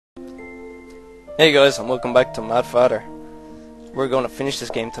Hey guys, and welcome back to Mad Father. We're going to finish this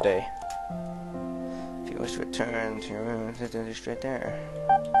game today. If you wish to return to your room, straight there.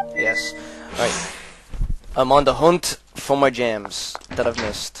 Yes. Alright. I'm on the hunt for my gems that I've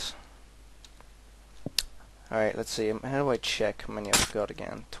missed. Alright, let's see. How do I check how many I've got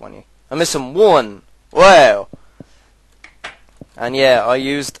again? 20. I'm missing one! Wow! And yeah, I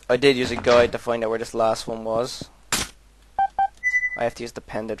did use a guide to find out where this last one was. I have to use the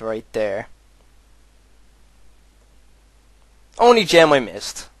pendant right there. Only gem I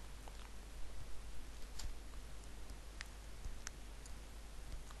missed.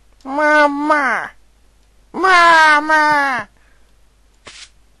 Mama! Mama!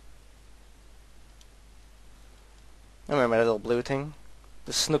 I remember that little blue thing.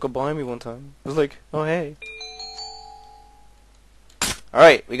 Just snuck up behind me one time. I was like, oh hey.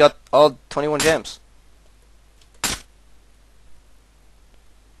 Alright, we got all 21 gems.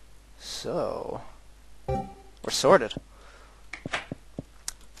 So, we're sorted.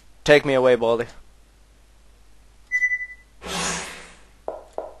 Take me away, Baldy.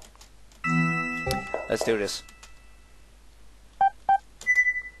 Let's do this.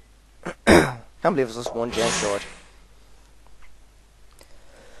 Can't believe it's just one gem short.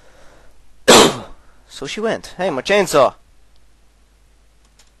 So she went. Hey, my chainsaw!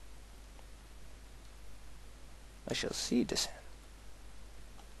 I shall see this.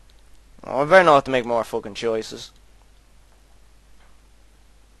 Oh, I better not have to make more fucking choices.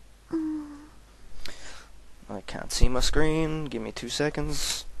 I can't see my screen. Give me 2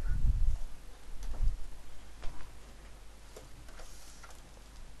 seconds.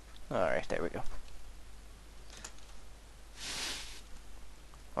 Alright, there we go.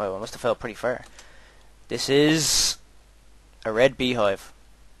 Oh, I must have fell pretty far. This is a red beehive.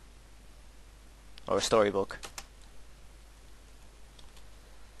 Or a storybook.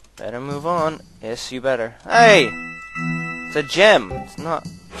 Better move on. Yes, you better. Hey! It's a gem. It's not...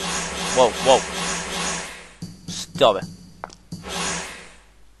 Whoa, whoa. Stop it.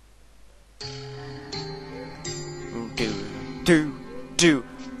 Do.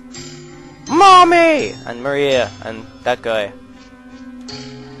 Mommy! And Maria, and that guy.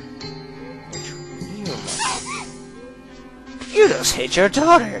 You just hit your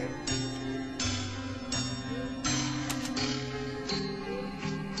daughter.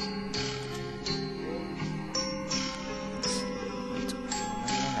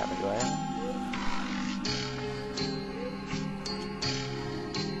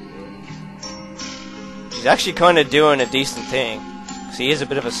 She's actually kind of doing a decent thing. 'Cause he is a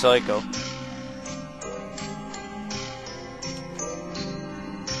bit of a psycho.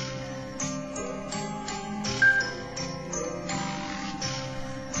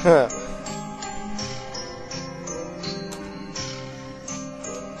 Huh.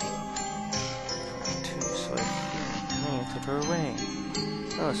 So I took her away.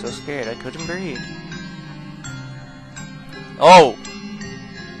 I was so scared I couldn't breathe. Oh!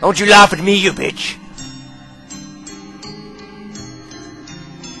 Don't you laugh at me, you bitch!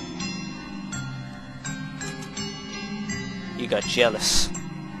 You got jealous.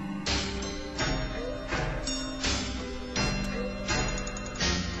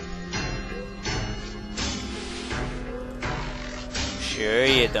 Sure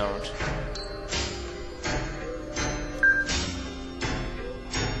you don't.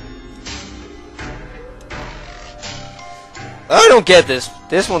 I don't get this.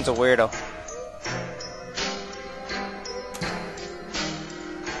 This one's a weirdo.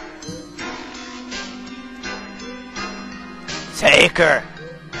 Take her!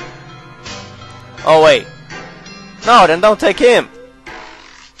 Oh wait. No, then don't take him!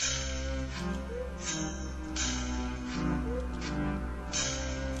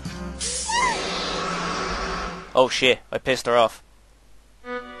 Oh shit, I pissed her off.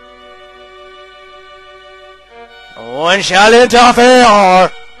 No one shall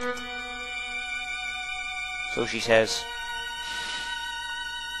interfere! So she says.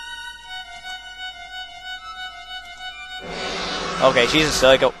 Okay, she's a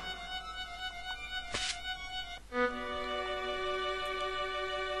psycho.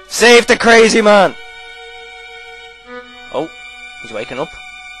 Save the crazy man! Oh, he's waking up.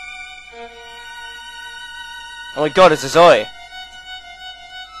 Oh my god, it's his eye.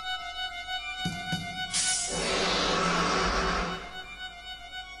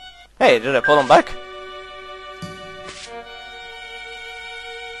 Hey, did I pull him back?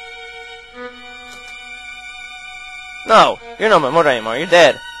 No, you're not my mother anymore, you're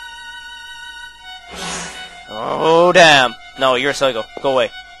dead. Oh, damn. No, you're a psycho. Go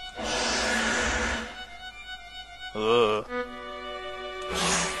away. Ugh.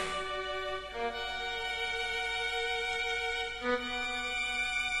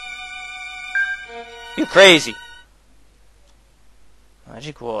 You crazy.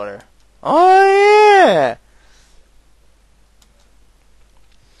 Magic water. Oh yeah.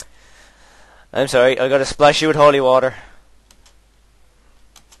 I'm sorry, I gotta splash you with holy water.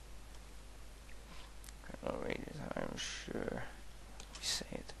 I'm sure. Let me say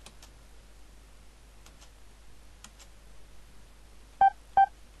it.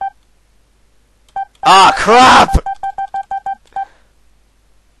 Ah, crap!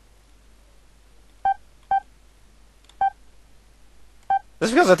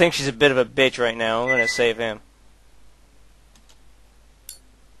 Just because I think she's a bit of a bitch right now, I'm gonna save him.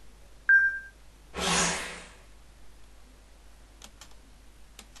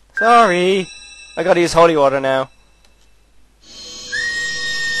 Sorry! I gotta use holy water now.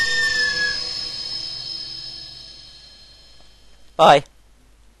 Bye.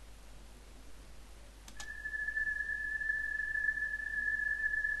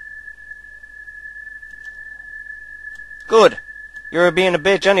 Good. You're being a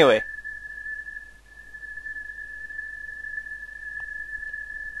bitch anyway.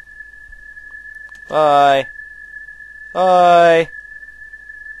 Bye. Bye.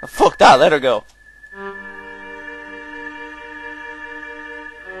 Oh, fuck that, let her go.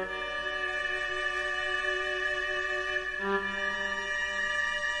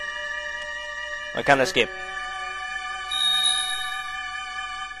 I can't escape.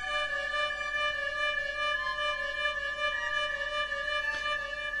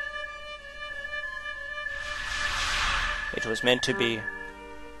 It was meant to be.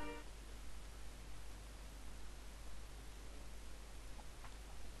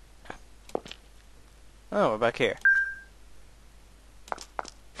 Oh, we're back here.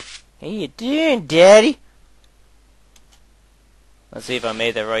 How you doing, Daddy? Let's see if I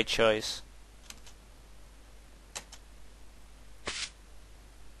made the right choice.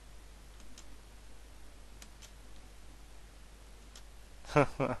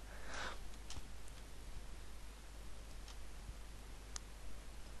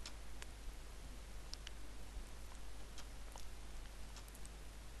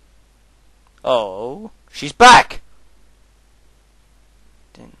 Oh, she's back!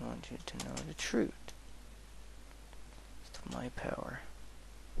 Didn't want you to know the truth. It's my power.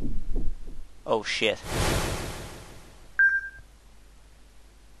 Oh shit.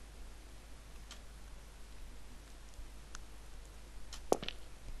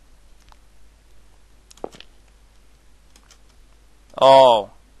 Oh.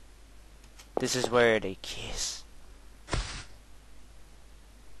 This is where they kiss.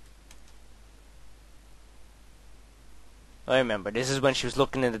 I remember, this is when she was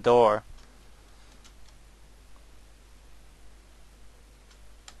looking in the door.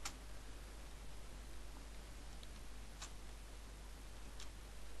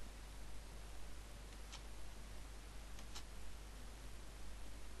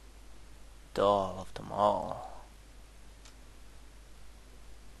 Doll of them all.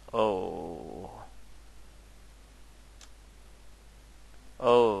 Oh.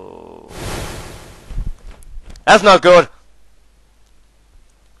 Oh. That's not good!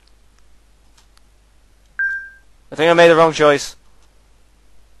 I think I made the wrong choice.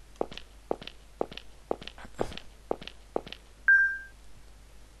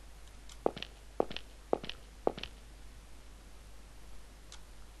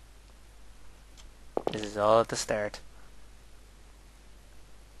 This is all at the start.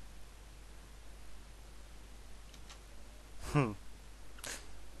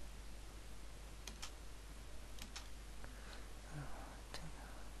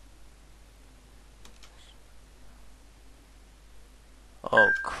 Oh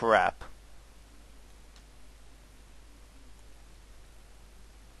crap.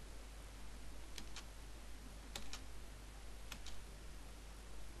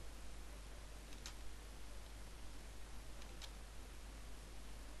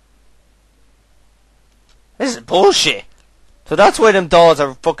 This is bullshit. So that's why them dolls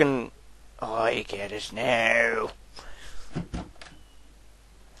are fucking... Oh, I get it now.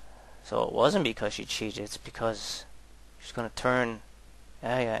 So it wasn't because she cheated, it's because she's gonna turn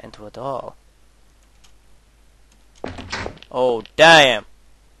Aya into a doll. Oh, damn.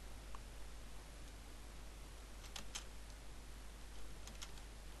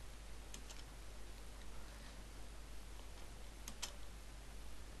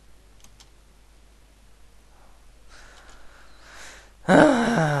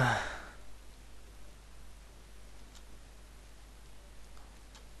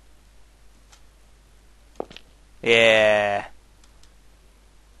 Yeah.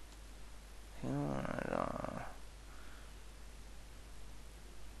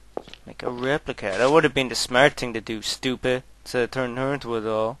 Make Make a replica. That would have been the smart thing to do, stupid. Instead of turning her into a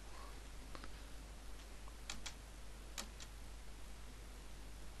doll.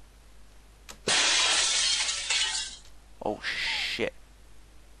 Oh shit.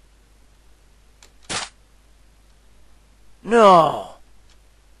 No!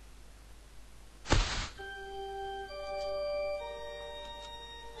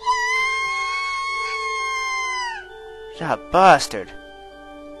 That bastard.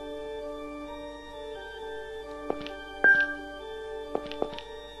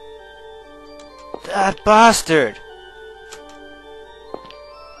 That bastard!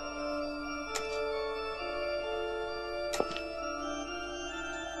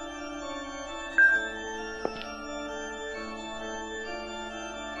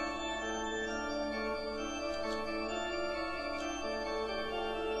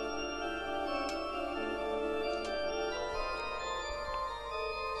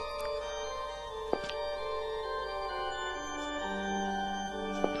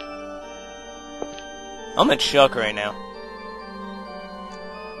 I'm in shock right now.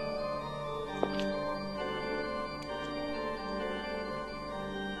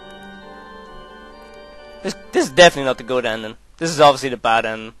 This is definitely not the good ending. This is obviously the bad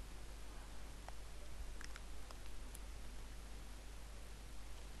ending.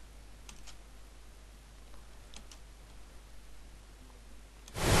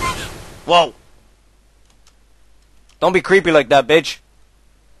 Whoa! Don't be creepy like that, bitch.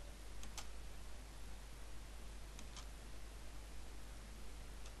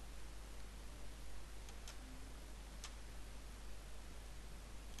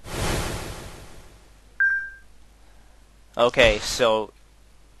 Okay, so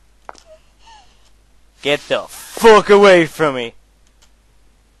get the fuck away from me.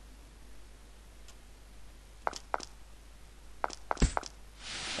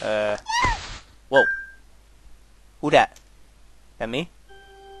 Whoa. Who that? That me?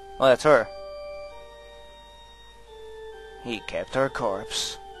 Oh, that's her. He kept her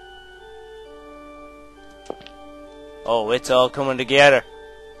corpse. Oh, it's all coming together.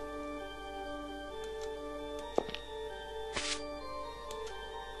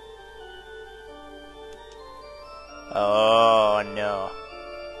 Oh no.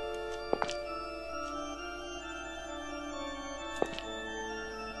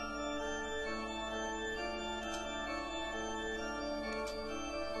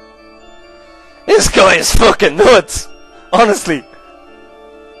 This guy is fucking nuts! Honestly.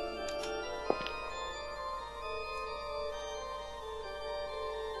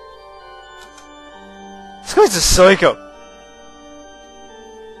 This guy's a psycho.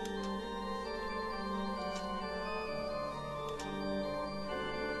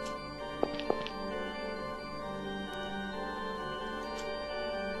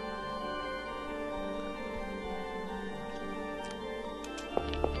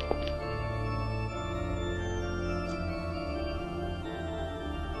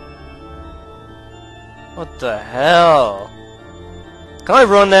 What the hell? Can I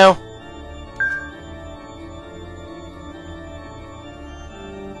run now?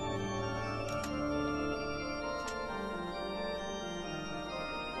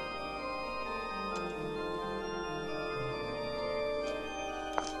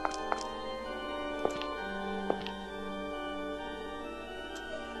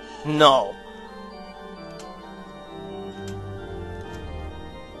 No.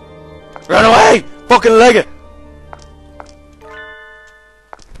 Run away! Fucking leg it!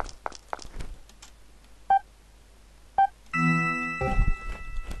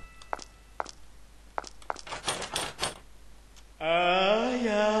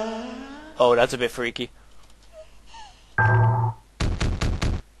 Yeah. Oh, that's a bit freaky.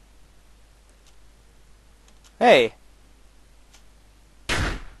 Hey.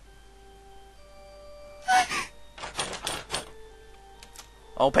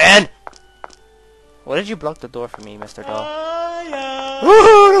 Open! Why did you block the door for me, Mr. Doll?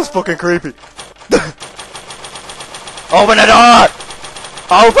 Ooh, that's fucking creepy. Open the door!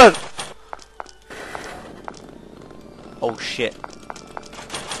 Open! Oh shit.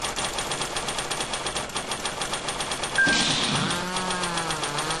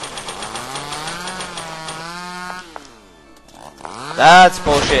 That's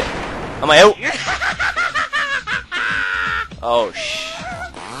bullshit. Am I out? Oh shit.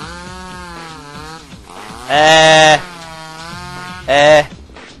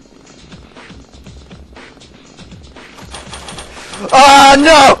 Oh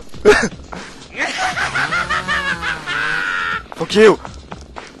no! Fuck you!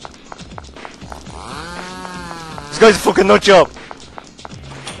 This guy's a fucking nut job.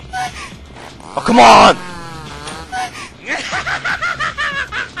 come on!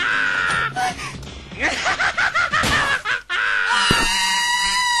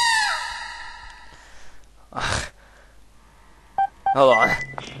 Hold on.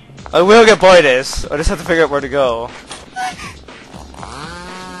 I will get by this. I just have to figure out where to go.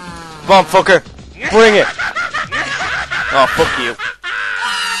 Come on, fucker. Bring it. Oh, fuck you.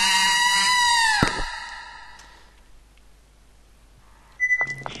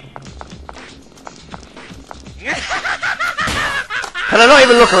 Can I not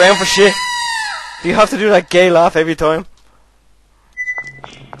even look around for shit? Do you have to do that gay laugh every time?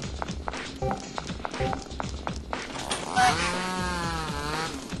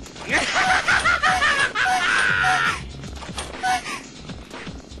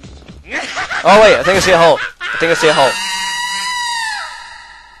 Oh wait, I think I see a hole. I think I see a hole.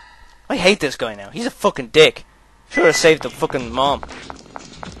 I hate this guy now. He's a fucking dick. Should have saved the fucking mom.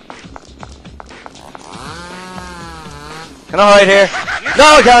 Can I hide here? No,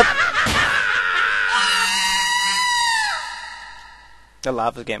 I can't! The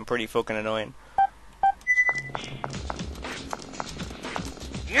lava's getting pretty fucking annoying.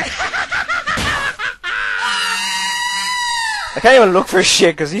 I can't even look for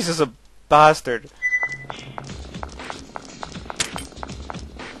shit because he's just a bastard.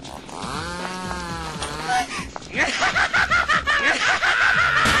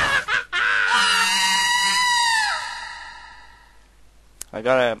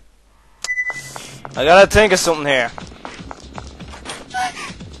 I gotta think of something here.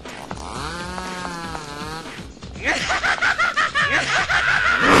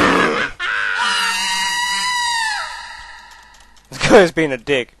 This guy's being a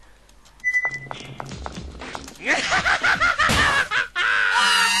dick.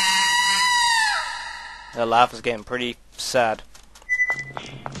 The laugh is getting pretty sad.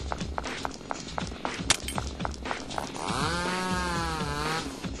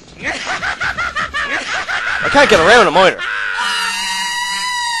 I can't get around him either.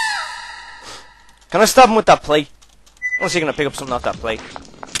 Can I stop him with that plate? Unless you're gonna pick up something off that plate.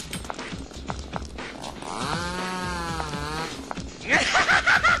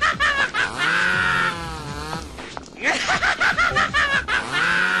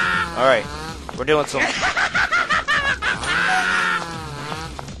 Alright, we're doing something.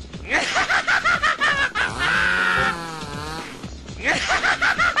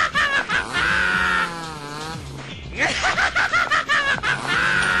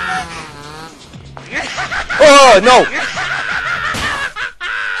 Oh no!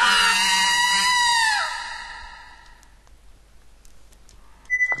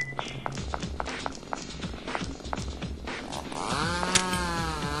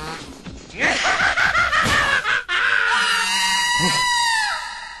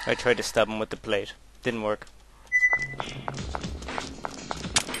 I tried to stab him with the plate. Didn't work.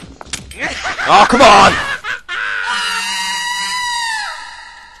 Oh, come on!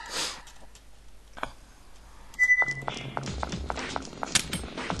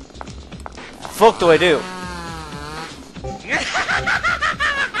 Fuck do I do?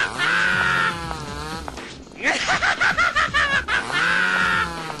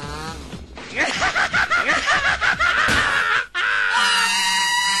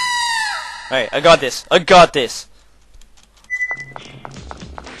 Alright, I got this. I got this.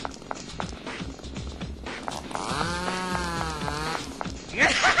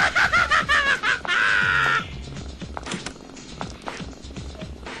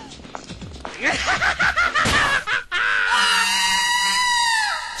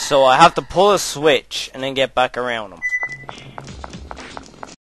 So I have to pull a switch and then get back around him.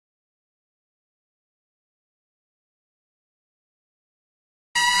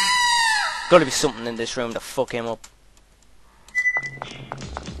 Gotta be something in this room to fuck him up.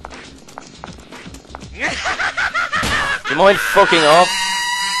 Do you mind fucking off?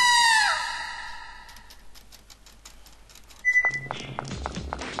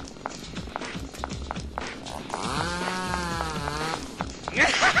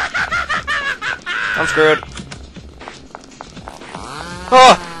 I'm screwed.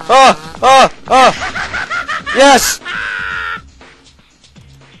 Oh! Oh! Oh! Oh! Yes!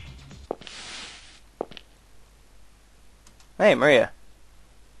 Hey, Maria.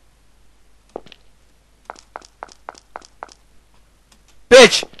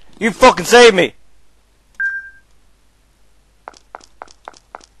 Bitch! You fucking saved me!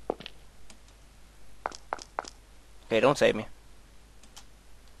 Okay, don't save me.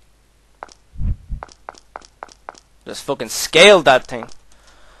 Just fucking scaled that thing.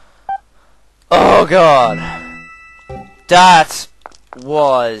 Oh god. That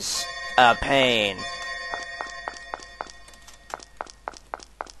was a pain.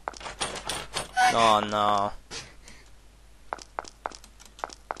 Oh no.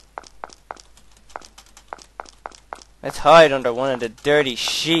 Let's hide under one of the dirty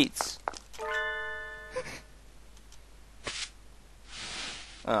sheets.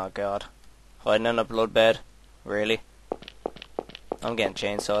 Oh god. Hiding in a blood bed? Really? I'm getting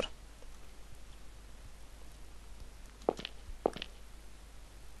chainsawed.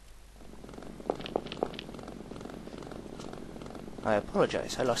 I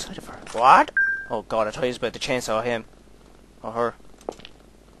apologize, I lost sight of her. What? Oh god, I thought he was about to chainsaw him. Or her.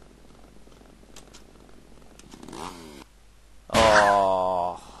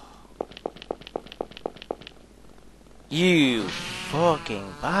 Oh. You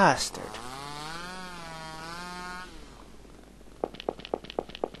fucking bastard.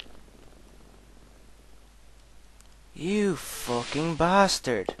 You fucking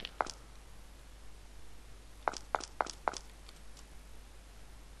bastard.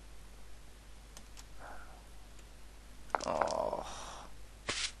 Oh.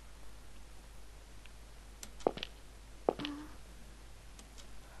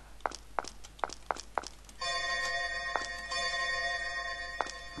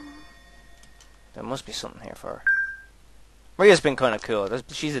 There must be something here for her. Maria's been kind of cool.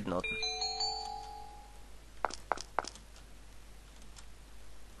 She's did nothing.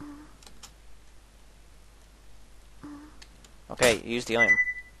 Okay, use the item.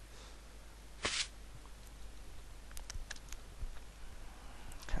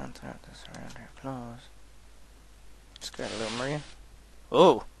 Can't hurt this around her claws. Scared a little Maria.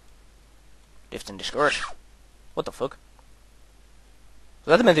 Oh! Lifting the skirt. What the fuck?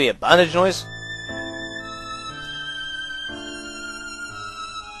 Was that meant to be a bandage noise?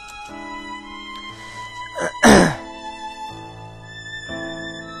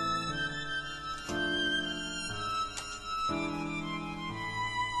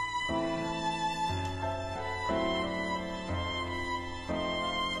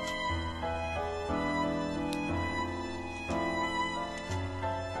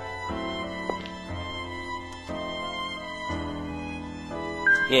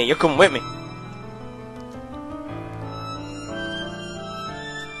 Yeah, you're coming with me.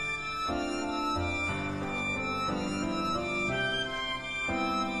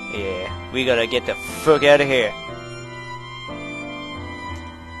 Yeah, we gotta get the fuck out of here.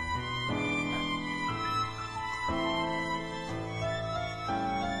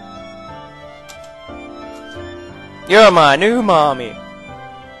 You're my new mommy.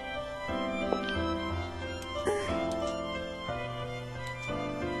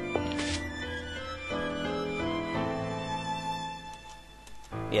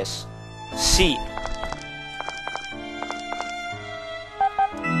 Yes. C.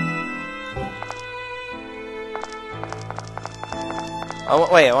 Oh,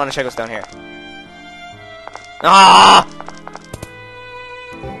 wait, I want to check what's down here. Ah!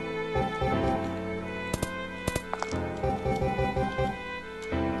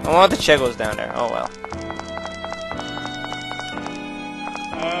 I want to check what's down there. Oh, well.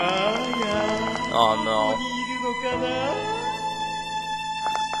 Oh, no.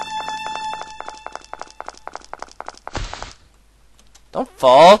 Don't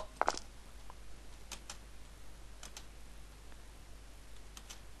fall.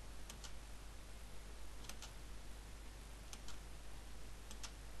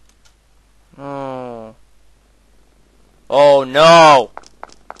 Oh. Oh no.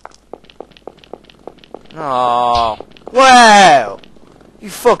 Oh. Wow. You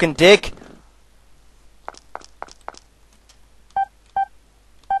fucking dick.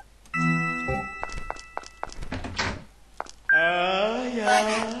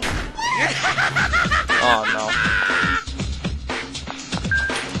 Oh no.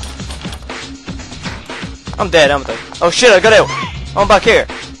 I'm dead, I'm dead. Oh shit, I got out. I'm back here.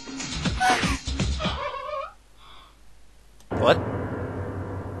 What?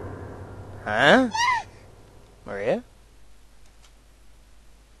 Huh? Maria?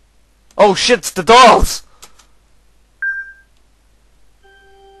 Oh shit, it's the dolls!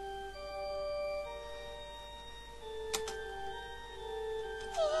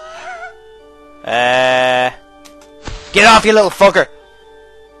 Get off, you little fucker!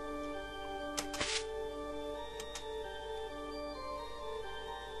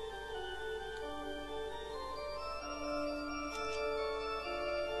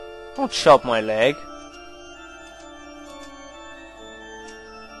 Don't chop my leg.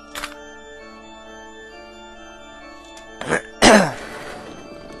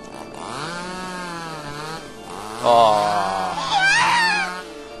 Oh.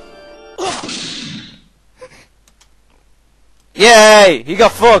 Yay! He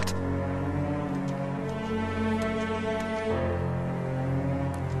got fucked!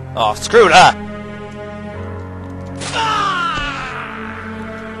 Oh, screw that!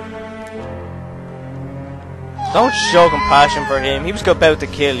 Don't show compassion for him. He was about to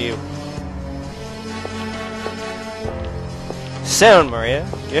kill you. Sound, Maria.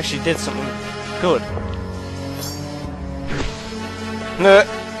 You actually did something good. Nah.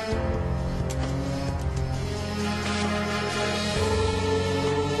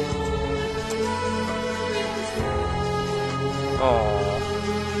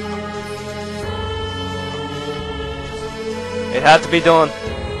 It had to be done.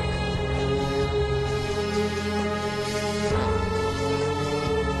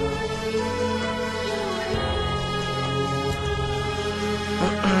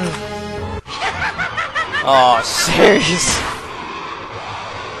 Oh, serious?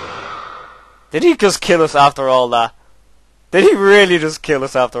 Did he just kill us after all that? Did he really just kill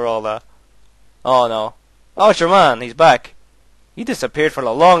us after all that? Oh no. Oh, it's your man. He's back. He disappeared for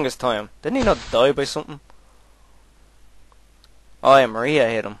the longest time. Didn't he not die by something? Oh yeah, Maria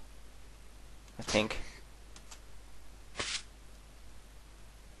hit him. I think.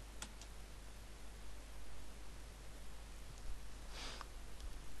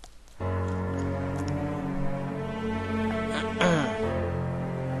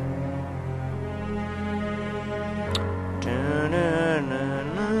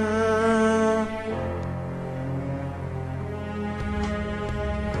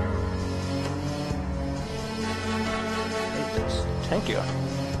 Thank you.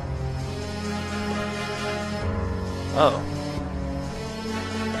 Oh.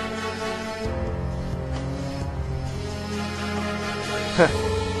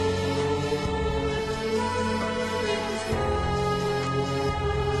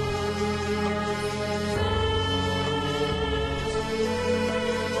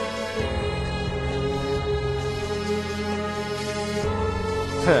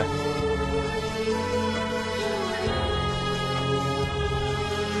 Huh.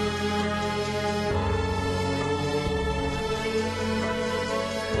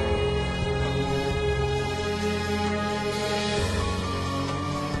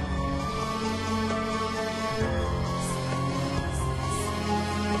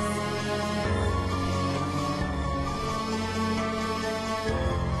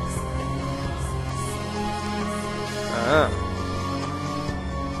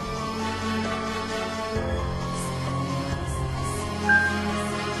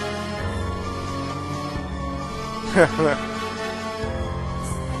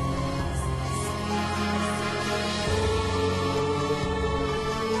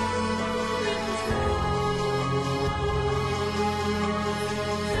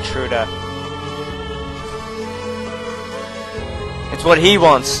 True that. It's what he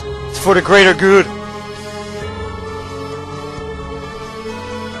wants. It's for the greater good.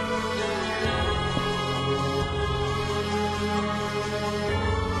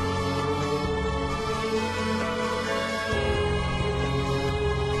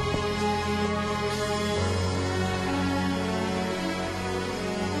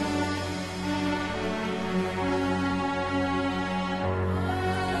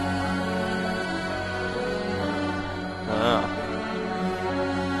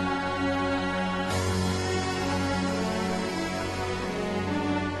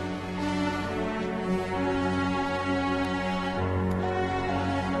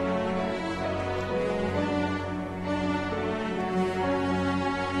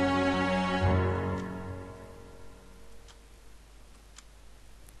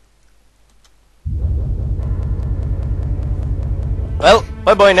 Well,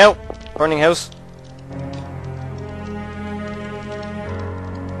 bye-bye now, burning house.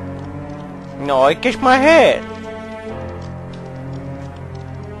 No, I kissed my head.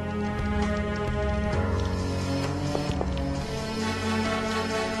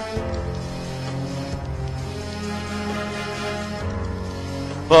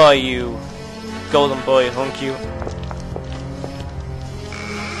 Bye, you golden boy, hunk you.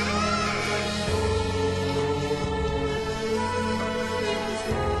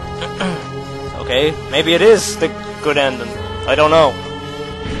 Okay, maybe it is the good ending. I don't know.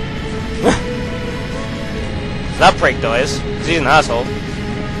 That prick dies, 'cause he's an asshole.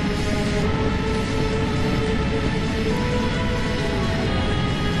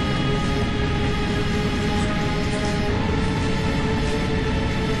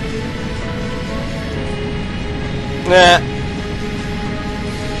 Nah.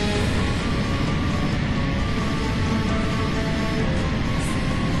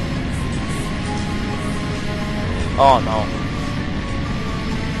 Oh no.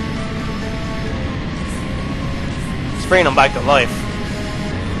 bringing him back to life.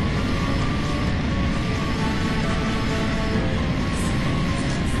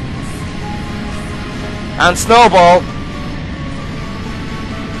 And Snowball.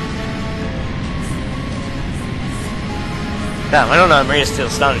 Damn, I don't know how Maria's still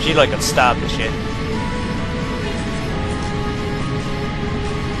standing. She like got stabbed and shit.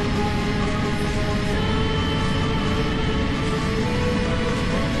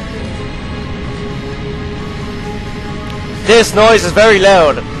 This noise is very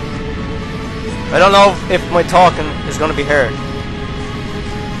loud. I don't know if my talking is going to be heard.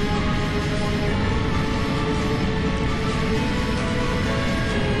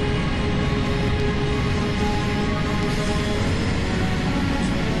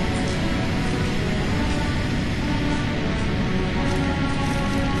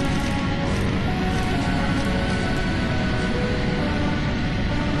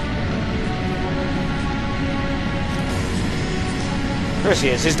 Of course he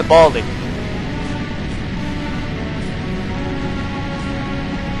is. He's the Baldy.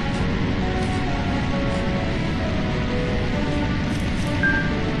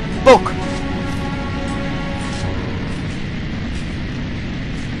 Book.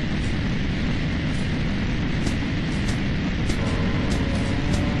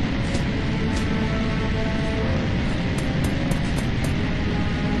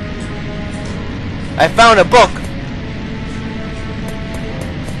 I found a book.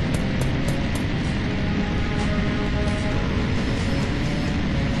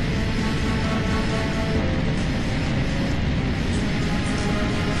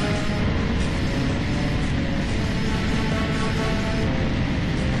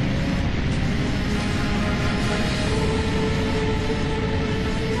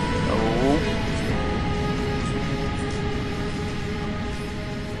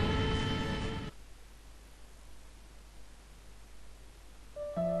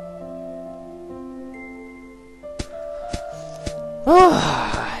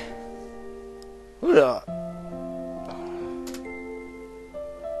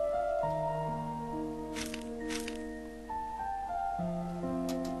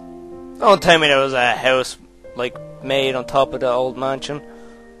 Don't tell me there was a house like made on top of the old mansion.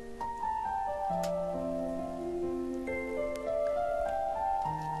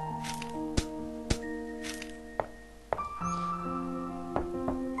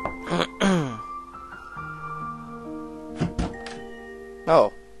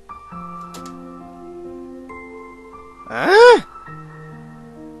 Oh. Huh?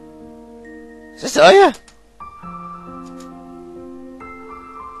 Is this Aya?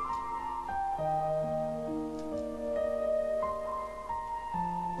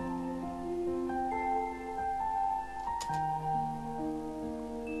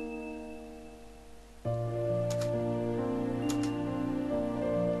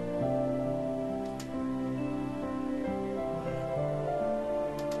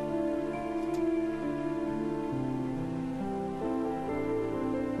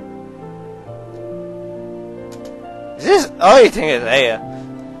 Is this? Oh, you think it's Aya?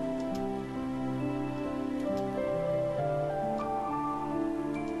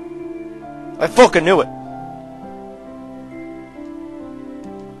 I fucking knew it.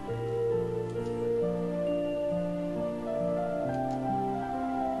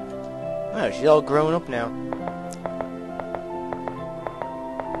 Oh, she's all grown up now.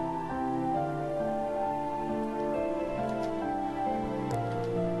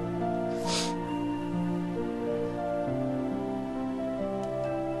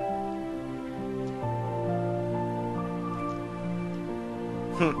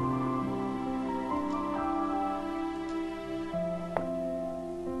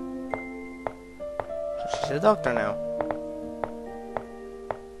 She's a doctor now.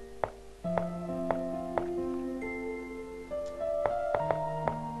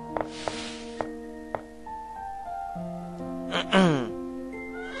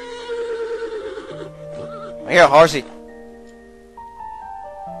 Here, horsey.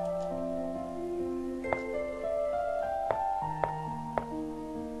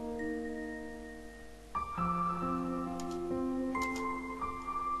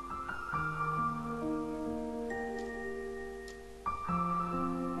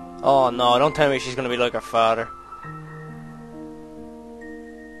 Oh no, don't tell me she's gonna be like her father.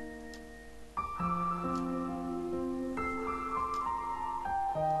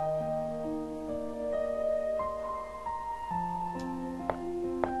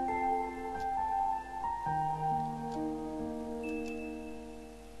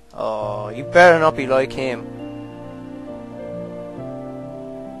 Oh, you better not be like him.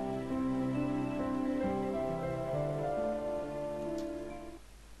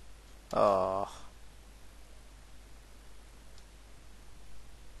 Oh.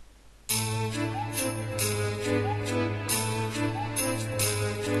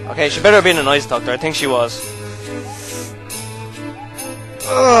 Okay, she better have been a nice doctor. I think she was.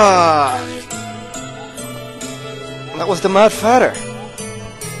 That was the Mad Father.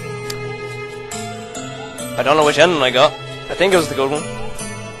 I don't know which ending I got. I think it was the good one.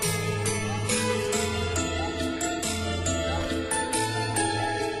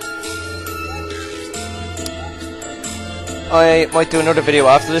 I might do another video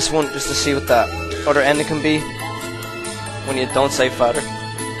after this one just to see what that other ending can be when you don't say father.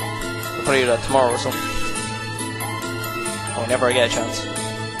 I'll probably do that tomorrow or something. Or whenever I get a chance.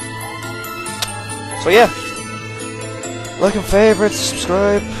 So yeah. Like and favorite,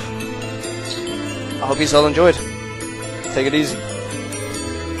 subscribe. I hope you all enjoyed. Take it easy.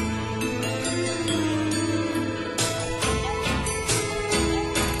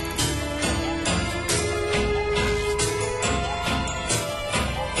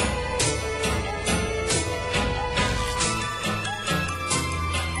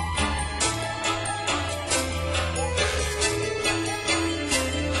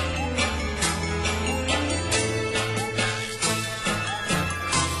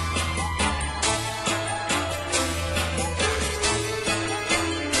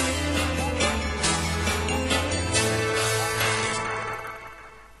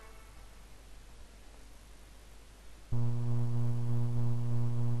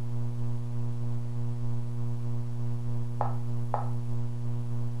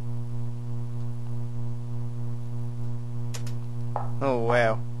 Oh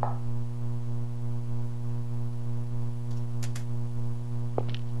wow.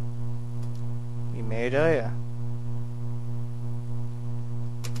 You made it, yeah.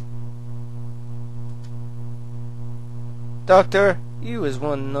 Doctor, you is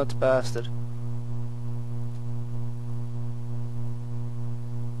one nut bastard.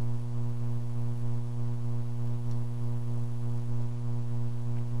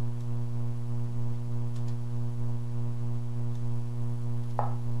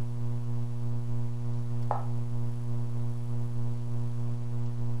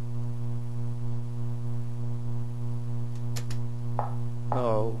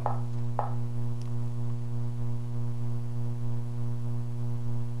 Oh.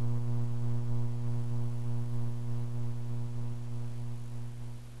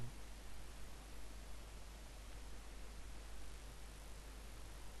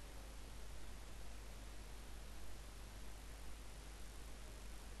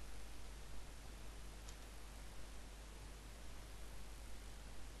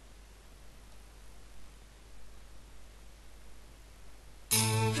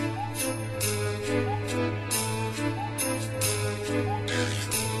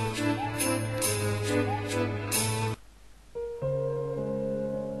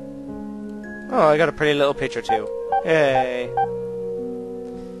 Oh, I got a pretty little picture too. Yay.